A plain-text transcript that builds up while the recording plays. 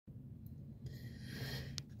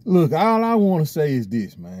Look, all I want to say is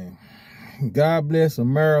this, man. God bless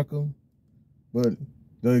America, but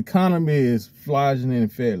the economy is flourishing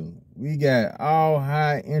and failing. We got all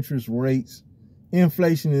high interest rates.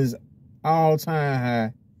 Inflation is all-time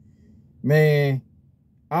high. Man,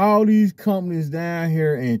 all these companies down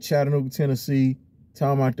here in Chattanooga, Tennessee,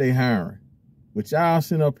 talking about they hiring. But y'all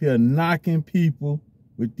sitting up here knocking people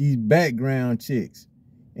with these background checks.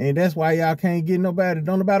 And that's why y'all can't get nobody,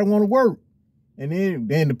 don't nobody want to work. And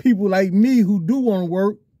then the people like me who do want to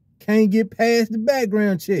work can't get past the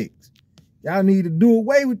background checks. Y'all need to do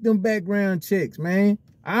away with them background checks, man.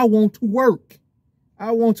 I want to work.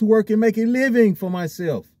 I want to work and make a living for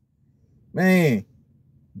myself. Man,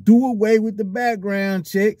 do away with the background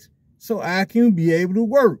checks so I can be able to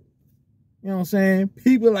work. You know what I'm saying?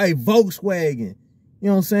 People like Volkswagen, you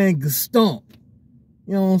know what I'm saying, Gestump,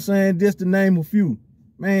 you know what I'm saying, just to name a few.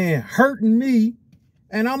 Man, hurting me,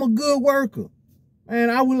 and I'm a good worker. Man,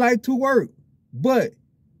 I would like to work. But,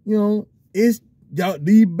 you know, it's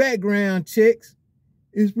these background checks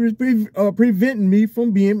is preventing me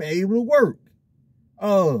from being able to work.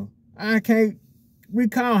 I can't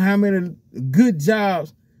recall how many good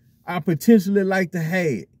jobs I potentially like to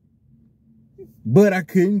have. But I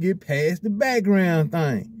couldn't get past the background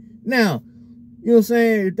thing. Now, you know what I'm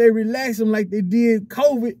saying? If they relax them like they did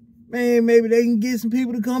COVID, man, maybe they can get some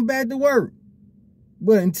people to come back to work.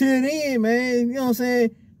 But until then, man, you know what I'm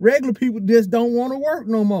saying? Regular people just don't want to work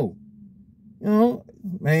no more. You know,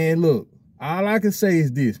 man, look, all I can say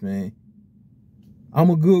is this, man. I'm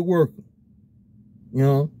a good worker. You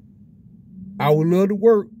know, I would love to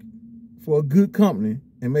work for a good company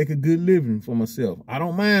and make a good living for myself. I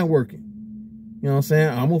don't mind working. You know what I'm saying?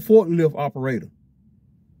 I'm a forklift operator.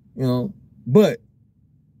 You know, but,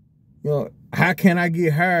 you know, how can I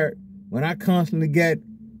get hired when I constantly got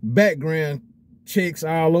background checks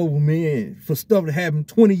all over me and for stuff that happened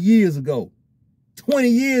 20 years ago? 20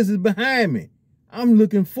 years is behind me. I'm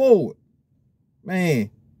looking forward. Man,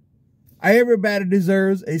 everybody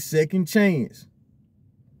deserves a second chance.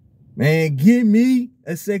 Man, give me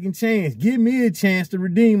a second chance. Give me a chance to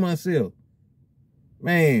redeem myself.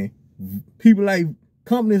 Man, people like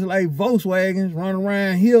companies like Volkswagen running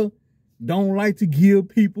around here don't like to give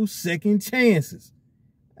people second chances.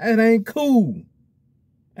 That ain't cool.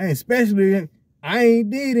 And especially, I ain't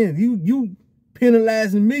did it. You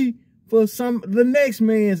penalizing me for the next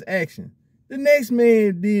man's action. The next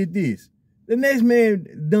man did this. The next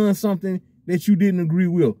man done something that you didn't agree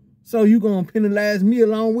with. So you gonna penalize me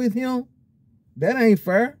along with him? That ain't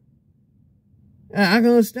fair. I can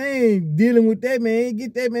understand dealing with that man.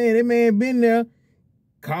 Get that man. That man been there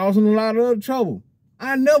causing a lot of other trouble.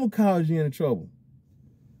 I never caused you any trouble.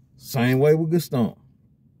 Same way with Gestump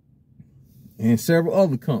and several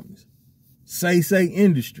other companies. Say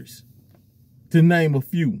Industries, to name a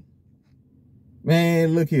few.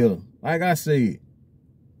 Man, look here. Like I said,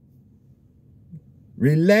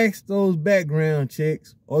 relax those background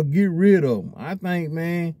checks or get rid of them. I think,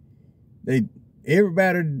 man,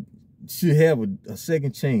 everybody should have a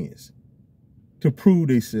second chance to prove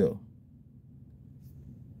themselves.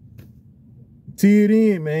 Till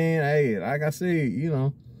then, man, hey, like I said, you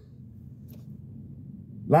know,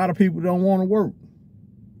 a lot of people don't want to work.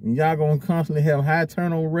 And y'all gonna constantly have high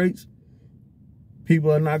turnover rates.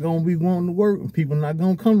 People are not gonna be wanting to work, and people are not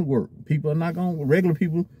gonna come to work. People are not gonna, regular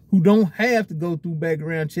people who don't have to go through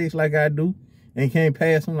background checks like I do and can't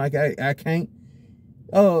pass them like I can't,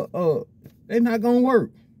 they're not gonna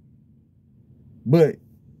work. But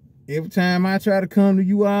every time I try to come to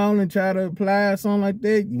you all and try to apply something like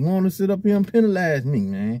that, you want to sit up here and penalize me,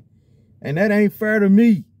 man. And that ain't fair to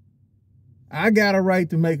me. I got a right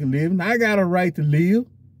to make a living. I got a right to live.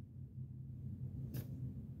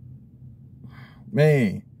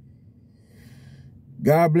 Man,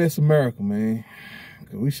 God bless America, man.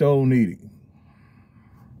 'Cause we sure need it.